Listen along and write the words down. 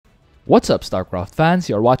What's up, Starcraft fans?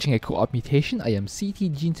 You are watching a co-op mutation. I am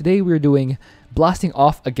CTG, and today we're doing blasting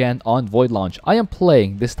off again on Void Launch. I am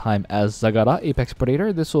playing this time as Zagara, Apex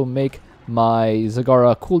Predator. This will make my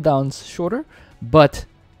Zagara cooldowns shorter, but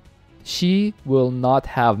she will not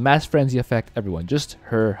have Mass Frenzy affect everyone, just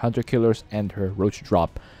her Hunter Killers and her Roach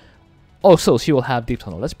Drop. Also, she will have Deep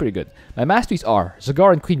Tunnel. That's pretty good. My masteries are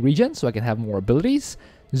Zagara and Queen Regen, so I can have more abilities.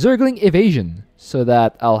 Zergling Evasion, so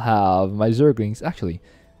that I'll have my Zerglings. Actually,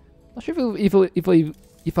 not sure if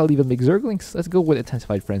I'll even make Zerglings. Let's go with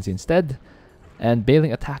Intensified Frenzy instead. And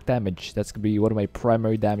Bailing Attack Damage. That's going to be one of my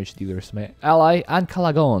primary damage dealers. My ally,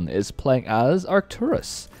 Ancalagon, is playing as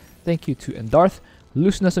Arcturus. Thank you to Endarth,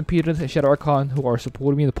 Lucinus, and Peter, and Shadow Archon, who are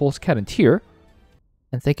supporting me in the Pulse Cannon tier.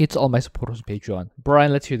 And thank you to all my supporters on Patreon.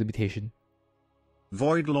 Brian, let's hear the mutation.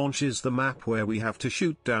 Void Launch is the map where we have to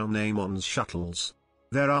shoot down Amon's shuttles.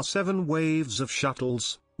 There are 7 waves of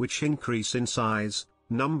shuttles, which increase in size,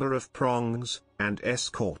 number of prongs, and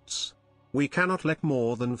escorts. We cannot let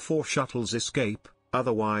more than 4 shuttles escape,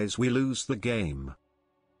 otherwise we lose the game.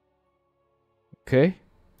 Okay.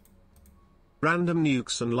 Random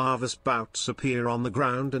nukes and lava spouts appear on the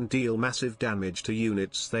ground and deal massive damage to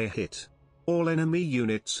units they hit. All enemy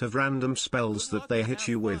units have random spells that they hit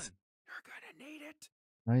you with.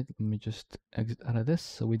 Alright, let me just exit out of this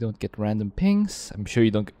so we don't get random pings. I'm sure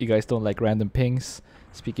you guys don't like random pings.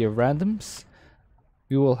 Speaking of randoms,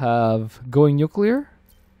 we will have Going Nuclear,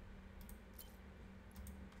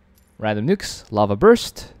 Random Nukes, Lava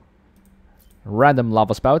Burst, Random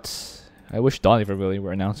Lava Spouts. I wish Dawn even really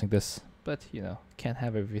were announcing this, but you know, can't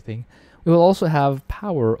have everything. We will also have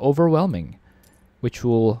Power Overwhelming, which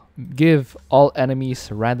will give all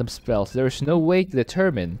enemies random spells. There is no way to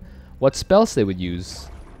determine what spells they would use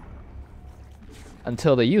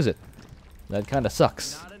until they use it. That kind of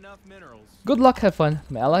sucks. Good luck, have fun,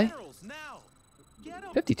 my ally.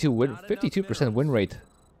 52% win rate.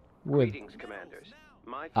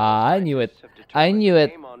 I knew it. I knew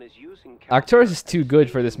it. Arcturus is too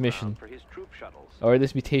good for this mission, or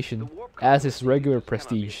this mutation, as his regular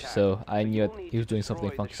prestige. So I knew it. He was doing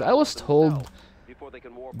something funky. So I was told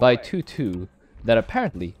by 2-2 that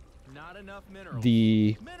apparently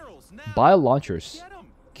the Bile launchers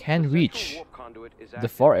can reach the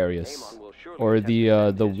far areas, or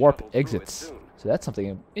the warp exits. So that's something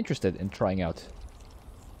I'm interested in trying out.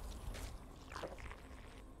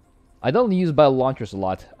 I don't use Bile launchers a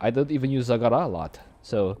lot. I don't even use Zagara a lot.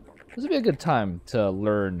 So this would be a good time to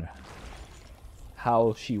learn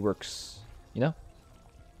how she works. You know,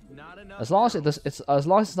 as long as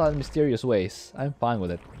it's not in mysterious ways, I'm fine with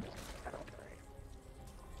it.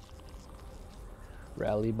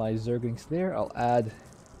 Rally my Zerglings there. I'll add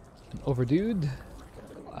an Overdude.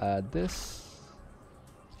 I'll add this.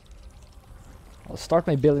 I'll start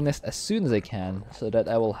my Bile Nest as soon as I can, so that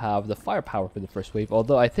I will have the firepower for the first wave.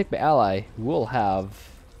 Although I think my ally will have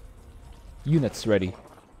units ready,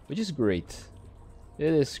 which is great.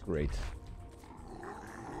 It is great.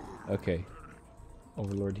 Okay,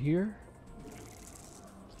 Overlord here.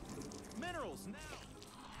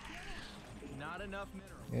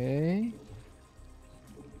 Okay.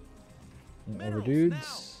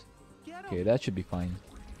 Overdudes. Okay, that should be fine.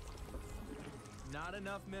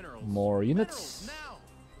 More units.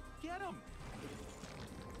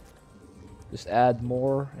 Just add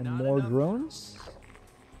more and more drones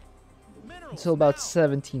until about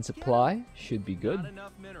 17 supply. Should be good.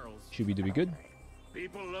 Should be good.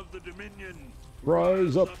 People of the Dominion,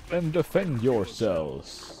 rise up and defend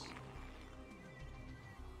yourselves.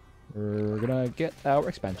 We're gonna get our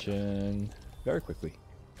expansion very quickly.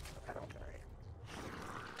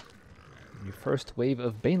 The first wave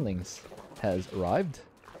of banelings has arrived.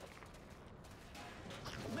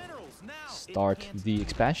 Start the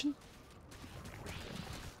expansion.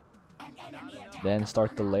 Then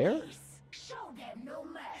start the lair.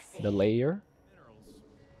 The layer.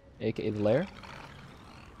 AKA the lair.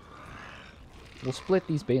 We'll split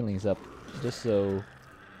these banelings up just so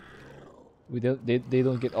they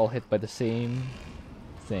don't get all hit by the same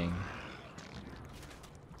thing.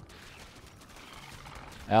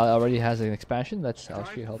 Al already has an expansion. That's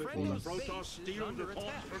actually helpful.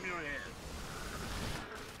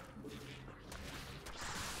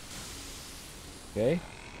 Okay,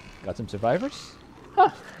 got some survivors.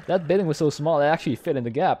 Huh, that building was so small it actually fit in the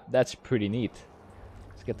gap. That's pretty neat.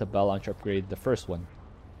 Let's get the Bile Launcher upgrade, the first one.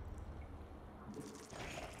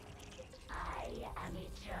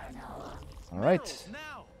 All right.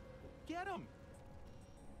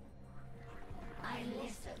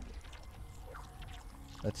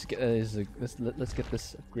 Let's get let's get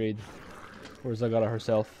this upgrade for Zagara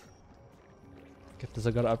herself. Get the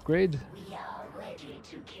Zagara upgrade.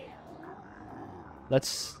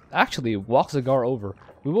 Let's actually walk Zagar over.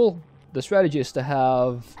 The strategy is to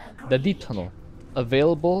have the deep tunnel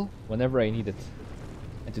available whenever I need it.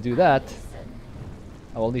 And to do that,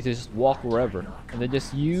 I will need to just walk wherever. And then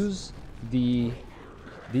just use the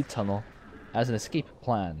deep tunnel as an escape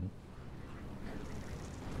plan.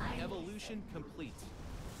 Evolution complete.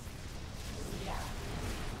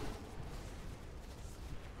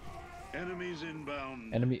 Enemies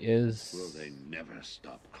inbound. Enemy is Will they never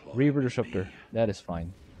stop clawing Reaver at Disruptor. me? That is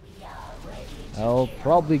fine. I'll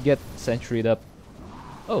probably get sentry'd up.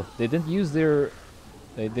 Oh, they didn't use their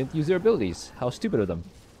abilities. How stupid of them.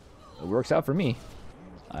 It works out for me.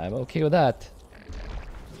 I'm okay with that.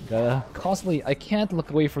 Constantly, I can't look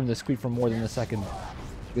away from the screen for more than a second,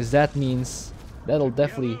 because that'll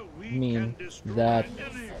definitely mean that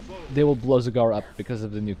they will blow Zagar up because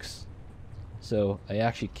of the nukes. So I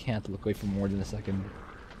actually can't look away for more than a second.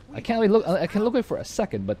 I can look away for a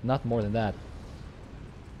second, but not more than that.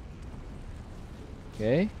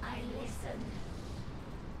 Okay.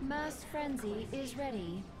 Mass frenzy is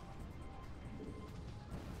ready.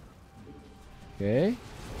 Okay.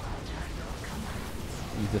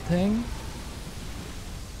 Use the thing.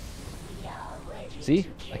 See?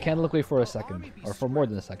 I can't look away for a second. Or for more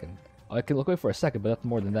than a second. I can look away for a second, but not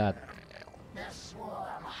more than that.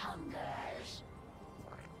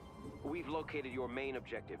 We've located your main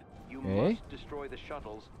objective. You Okay. must destroy the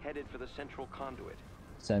shuttles headed for the central conduit.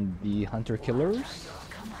 Send the hunter killers.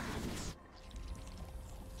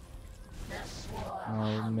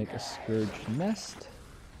 I'll make a scourge nest.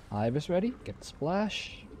 Hive is ready. Get the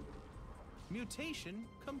splash. Mutation,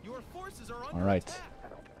 your forces are under Alright. attack.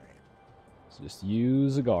 So just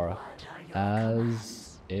use Zagara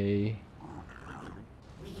as a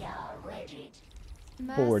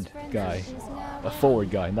Mass forward frenzy guy. is now A ready. forward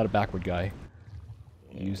guy, not a backward guy.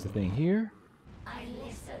 Use the thing here.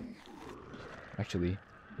 Actually,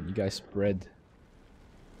 you guys spread.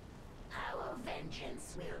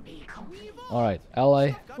 Alright,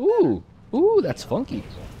 ally. Ooh! Ooh, that's funky.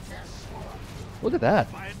 Look at that.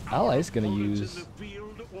 Ally's gonna use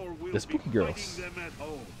the spooky girls.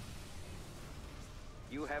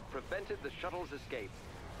 You have prevented the shuttle's escape.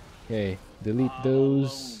 Okay, delete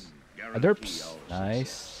those derps.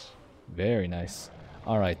 Nice. Very nice.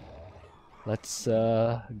 Alright. Let's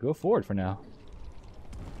go forward for now.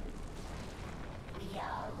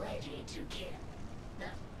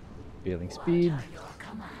 Feeling speed.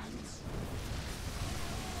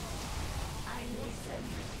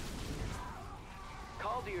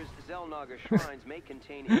 Kaldyr's Zelnaga shrines may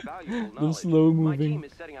contain invaluable knowledge. slow My moving. team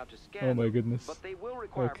is setting out to scan Oh my them, goodness. but they will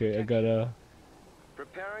require Okay, I protection. gotta.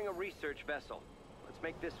 Preparing a research vessel. Let's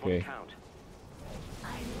make this Okay. one count.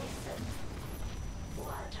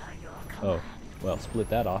 Oh, well, split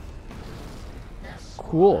that off.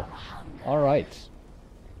 Cool. Alright.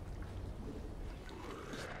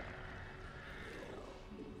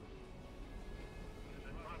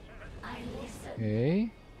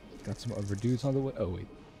 Okay. Got some other dudes on the way. Oh, wait.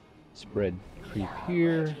 Spread creep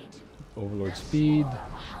here. Overlord speed.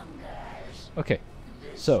 Okay.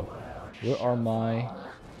 So, where are my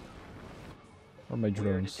We are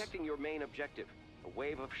drones? detecting your main objective. A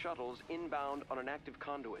wave of shuttles inbound on an active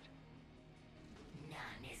conduit.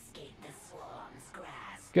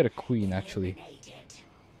 Get a queen, actually.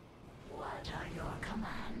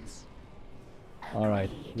 Alright,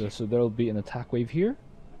 so there'll be an attack wave here.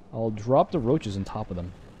 I'll drop the roaches on top of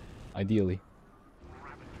them, ideally.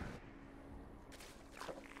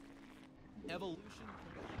 Evolution.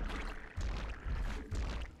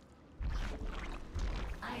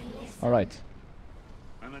 Alright,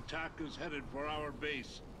 An attack is headed for our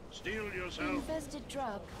base. Steel yourself. Infested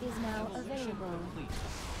drop is now available.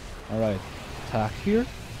 alright. Attack here.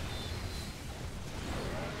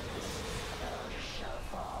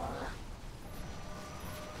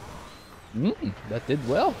 That did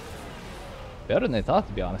well. Better than I thought,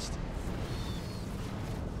 to be honest.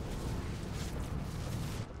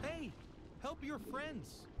 Hey, help your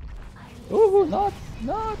friends. Ooh, not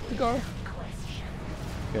the guard.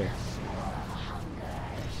 Okay.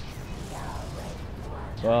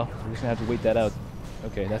 Well, we're just gonna have to wait that out.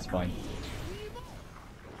 Okay, that's fine.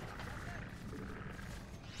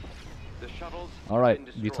 The shuttles have Alright,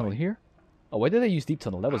 been deep tunnel destroyed. here. Oh, why did I use deep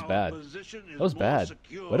tunnel? That was Our bad. position is That was more bad.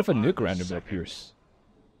 secure What if a by nuke the randomly second. appears?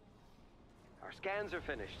 Our scans are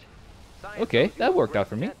finished. Science Okay, knows you that are worked out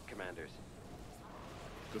great for me. jet commanders.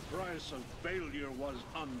 The price of failure was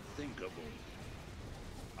unthinkable.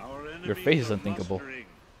 Our Your enemies face is are unthinkable. mustering.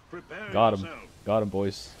 Prepare Got him. yourself. Got him,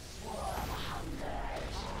 boys.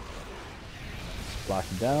 Splash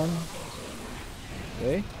him down.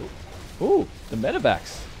 Okay. Oh, the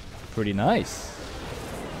medevacs. Pretty nice.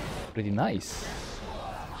 Pretty nice.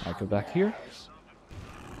 I go back here.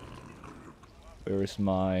 Where is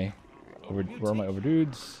my where are my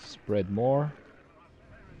overdudes? Spread more.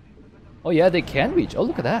 Oh yeah, they can reach. Oh,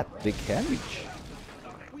 look at that. They can reach.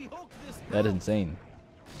 That is insane.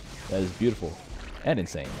 That is beautiful and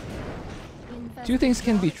insane. Two things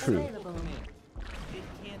can be true. Available. It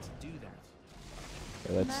can't do that.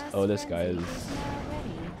 Okay, let's. Mass Oh, this guy frenzy is. now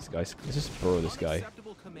ready. This guy's. Let's just burrow this guy.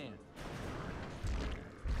 Unacceptable command.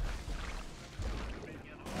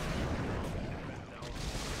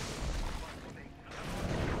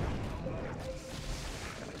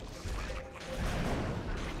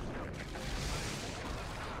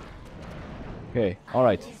 Okay. All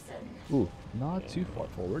right. Ooh, not too far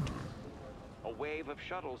forward. A wave of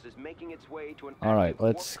shuttles is making its way to an All right. active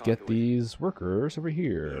Let's warp get conduit. these workers over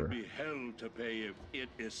There'll here. be hell to pay if it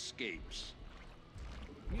escapes.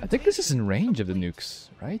 I think this is in range of the nukes,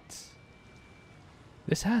 right?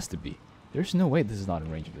 This has to be. There's no way this is not in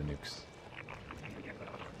range of the nukes.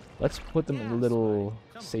 Let's put them in a little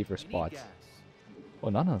safer spot. Oh,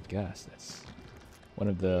 not enough gas. That's one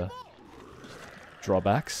of the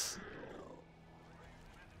drawbacks.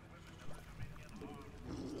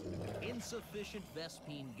 Insufficient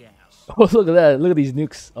Vespine gas. Oh, look at that. Look at these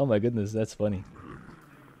nukes. Oh my goodness, that's funny.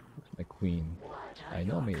 My queen. I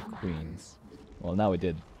know I made a queen. Well, now we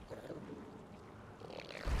did.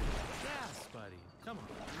 Gas, buddy. Come on.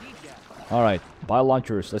 We need gas. Alright, bile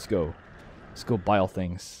launchers. Let's go. Let's go bile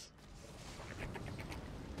things.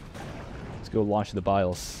 Let's go launch the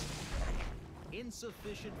biles.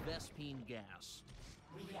 Insufficient Vespine gas.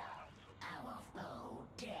 Our foe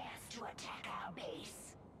dares to attack our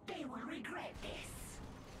base. They will regret this.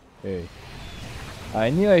 Hey. I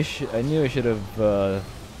knew I should have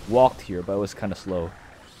walked here, but I was kind of slow.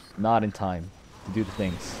 Not in time to do the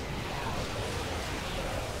things.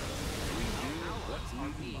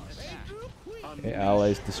 Okay,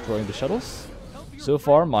 allies destroying the shuttles. So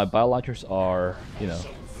far, my bile launchers are, you know,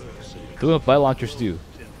 doing what bile launchers do.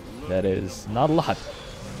 That is not a lot.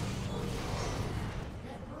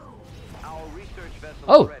 Our research vessels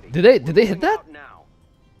Oh, ready. did they We're hit moving that? out now.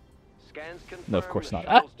 Scans No, of confirm course the not.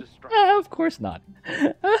 shuttle's destruction. Of course not.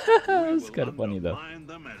 It's kind of funny though. Undermine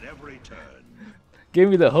them at every turn. Gave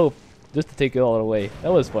me the hope just to take it all away.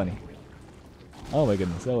 That was funny. Oh my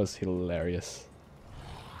goodness, that was hilarious.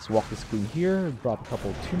 Let's walk this queen here, drop a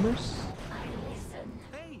couple tumors.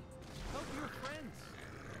 Hey, help your friends.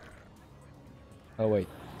 Oh wait,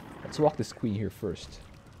 let's walk this queen here first.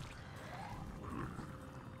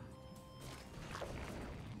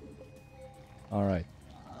 Alright.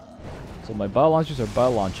 So my bile launchers are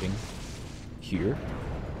bile launching here,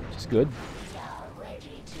 which is good.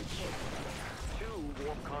 Two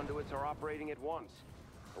warp conduits are operating at once.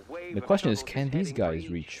 A wave The of question is, shuttles can these heading for guys each.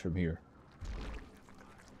 reach from here?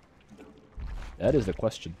 That is the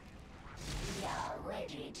question. We are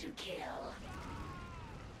ready to kill.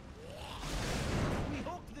 We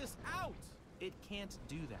hooked this out. It can't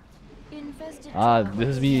do that. Infested Ah, drop this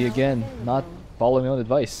is me now again, not available. following my own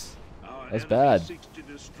advice. Our That's enemy bad. seeks to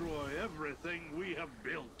destroy everything we have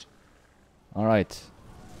built. Alright.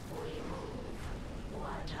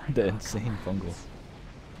 The insane fungal.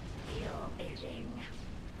 Your bidding.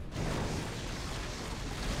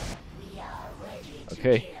 We are ready to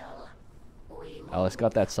Okay. kill. We Alice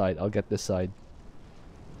got that side, I'll get this side.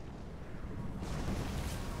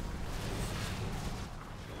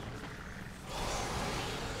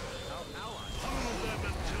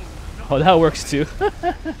 Oh, that works too.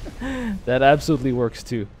 That absolutely works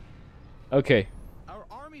too. Okay. Our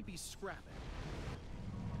army be scrapping.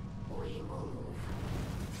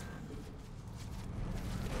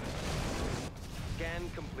 Scan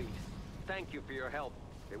complete. Thank you for your help.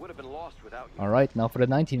 They would have been lost without you. Alright, now for the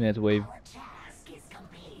 19-minute wave. Our task is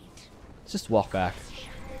complete. Let's just walk back.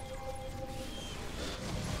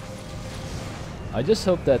 I just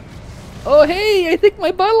hope that... Oh hey! I think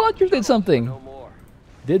my bile launchers did something! No more.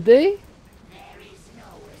 Did they?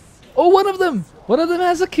 Oh, one of them! One of them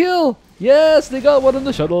has a kill! Yes, they got one of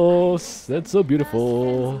the shuttles! That's so Mass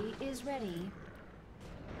beautiful! frenzy is ready.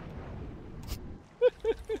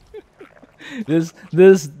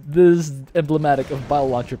 This emblematic of bile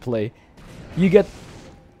launcher play. You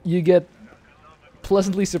get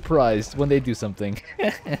pleasantly surprised when they do something.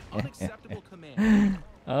 Unacceptable command.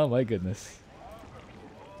 Oh my goodness.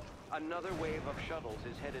 Another wave of shuttles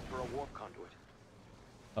is headed for a warp conduit.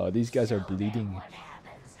 Oh, these guys are bleeding. What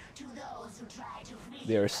happens to those who try to flee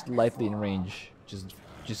They are from slightly the in war? range. Just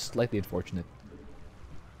slightly unfortunate.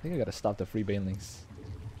 I think I gotta stop the free banelings.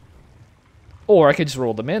 Or I could just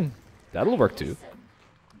roll them in. That'll work too.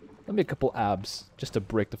 Let me a couple abs just to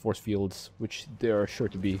break the force fields, which there are sure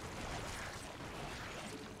to be.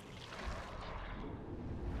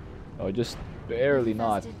 Oh, just barely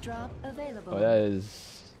not. Infested drop available. Oh, that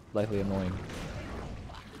is slightly annoying.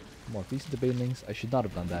 More feast of the banelings. I should not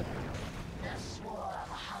have done that. The swarm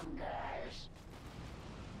hungers.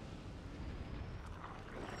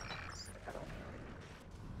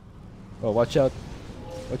 Oh, watch out!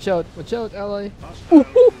 Watch out! Watch out, ally! Hostiles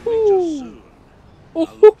will reach us soon. I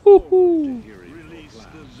look forward to hearing release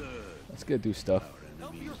the Zerg. Let's go do stuff.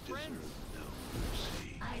 Help your friends.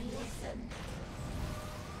 I listen.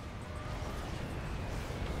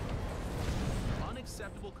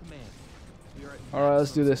 Unacceptable command. We are at Alright,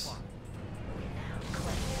 let's do maximum this.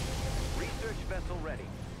 supply. Research vessel ready.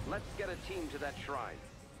 Let's get a team to that shrine.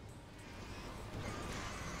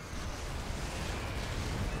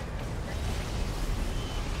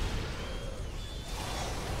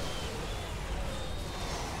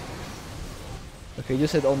 Okay,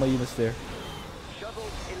 just had all my units there.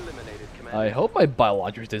 Shuttles eliminated, Commander. I hope my Bile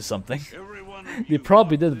launchers did something. Everyone They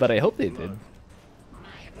probably did, but I hope they did. Our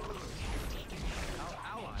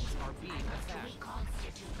allies are being attacked.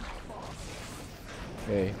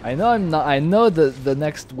 Okay, I know I'm not. I know the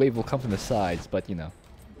next wave will come from the sides, but you know.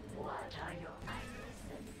 What are your I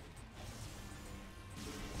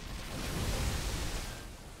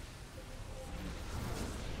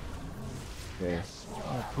listen. Okay.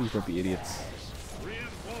 Oh, please don't be idiots.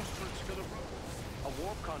 Reinforcements to the front. A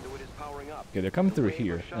warp conduit is powering up. Okay, they're coming through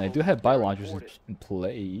here, and I do have Bile launchers in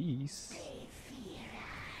place. They fear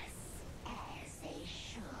us as they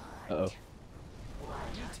should. Uh oh.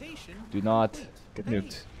 Mutation. Do not get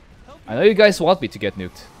nuked. I know you guys want me to get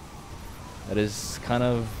nuked. That is kind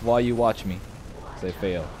of why you watch me. Because I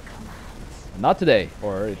fail. Not today,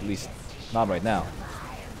 or at least not right now.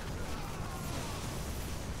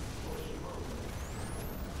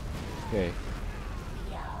 Okay.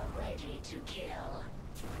 We are ready to kill.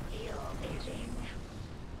 Your bidding.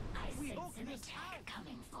 I sense an attack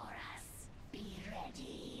coming for us. Be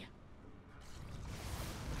ready.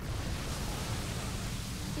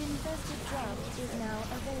 Infested drop is now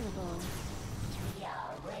available. We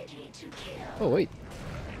are ready to kill. Oh, wait.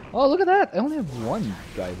 Oh, look at that. I only have one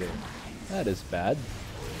guy there. That is bad.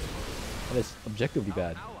 That is objectively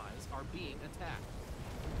bad. Allies are being attacked.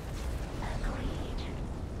 Agreed.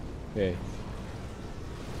 Okay.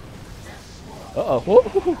 Uh-oh. Whoa.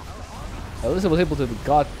 At least I was able to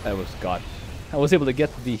I was able to get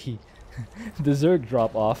the the Zerg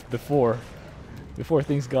drop off before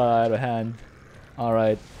things got out of hand.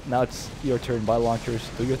 Alright, now it's your turn. Bile launchers,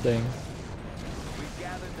 do your thing. We've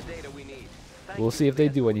gathered the data we need. Thank We'll you see for if the they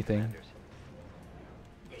do escort, anything. Commanders.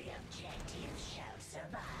 The objective shall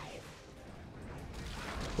survive.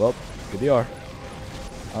 Well, good they are.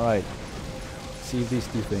 Alright. See if these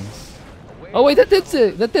do things. Oh wait, that did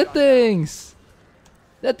it! That did things!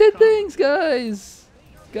 That did things, guys!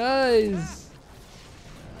 Guys!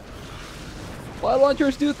 Bile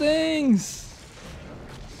launchers do things!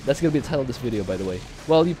 That's gonna be the title of this video, by the way.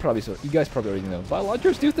 Well, you guys probably already know. Bile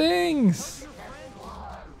launchers do things!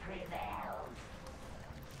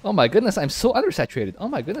 Oh my goodness, I'm so undersaturated. Oh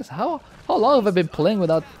my goodness, how long have I been playing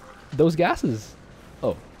without those gases?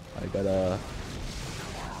 Oh, I gotta...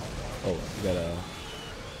 Oh, you gotta...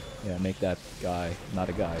 Yeah, make that guy not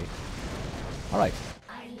a guy. Alright.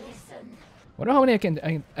 I listen. Wonder how many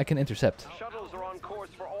I can intercept. Shuttles are on course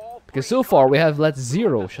for all Because three so far we targets. have let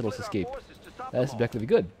 0 shuttles Split our escape. forces to stop That's them all. objectively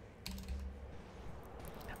good.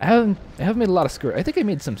 I haven't made a lot of Scourge. I think I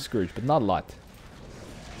made some Scourge, but not a lot.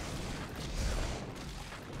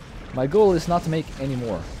 My goal is not to make any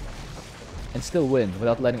more. And still win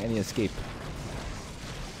without letting any escape.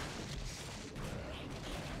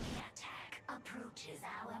 The attack approaches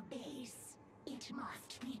our base. It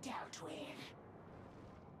must be dealt with.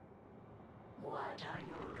 What are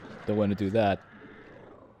you? Don't want to do that.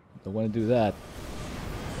 Don't want to do that.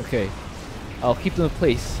 Okay. I'll keep them in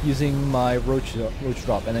place using my roach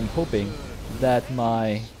drop, and I'm hoping that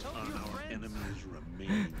my Our enemies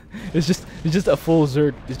remain. it's just a full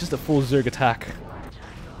Zerg attack.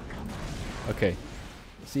 Okay.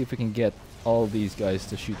 Let's see if we can get all these guys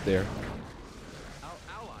to shoot there. Our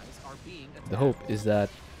allies are being attacked. The hope is that...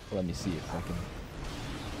 Let me see if I can...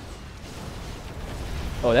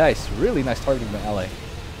 Oh, nice. Really nice targeting my ally.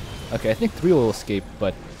 Okay, I think 3 will escape,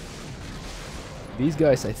 but... These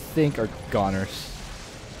guys, I think, are goners.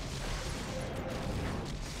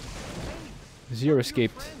 0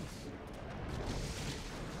 escaped.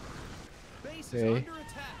 Base is Okay. under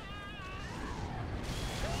attack.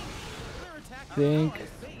 We're attacking. Think... Our allies'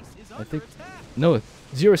 base is I under think... attack. No,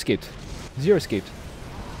 0 escaped. 0 escaped.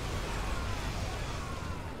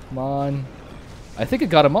 Come on. I think it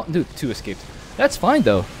got him out. Dude, 2 escaped. That's fine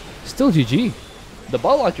though. Still GG. The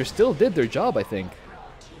ball launcher still did their job, I think.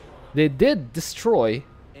 They did destroy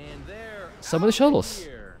And they're some of the shuttles,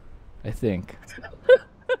 here. I think.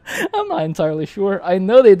 I'm not entirely sure. I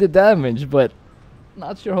know they did damage, but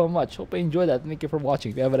not sure how much. Hope you enjoyed that. Thank you for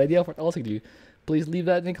watching. If you have an idea for what else I can do, please leave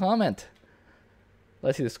that in a comment.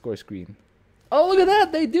 Let's see the score screen. Oh, look at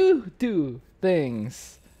that! They do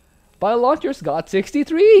things. Bile launchers got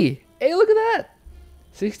 63. Hey, look at that!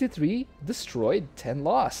 63 destroyed, 10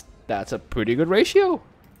 lost. That's a pretty good ratio.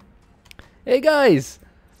 Hey guys,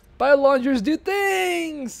 bile launchers do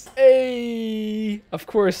things. Hey, of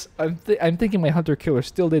course, I'm thinking my hunter killer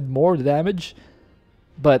still did more damage,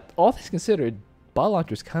 but all things considered, bile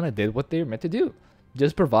launchers kind of did what they were meant to do.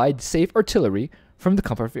 Just provide safe artillery from the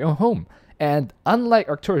comfort of your own home. And unlike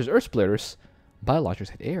Arcturus Earth Splitters, bile launchers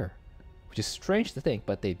hit air, which is strange to think,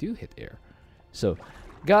 but they do hit air. So,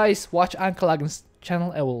 guys, watch Ancalagon's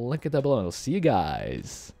channel. I will link it down below, and I'll see you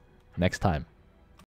guys next time.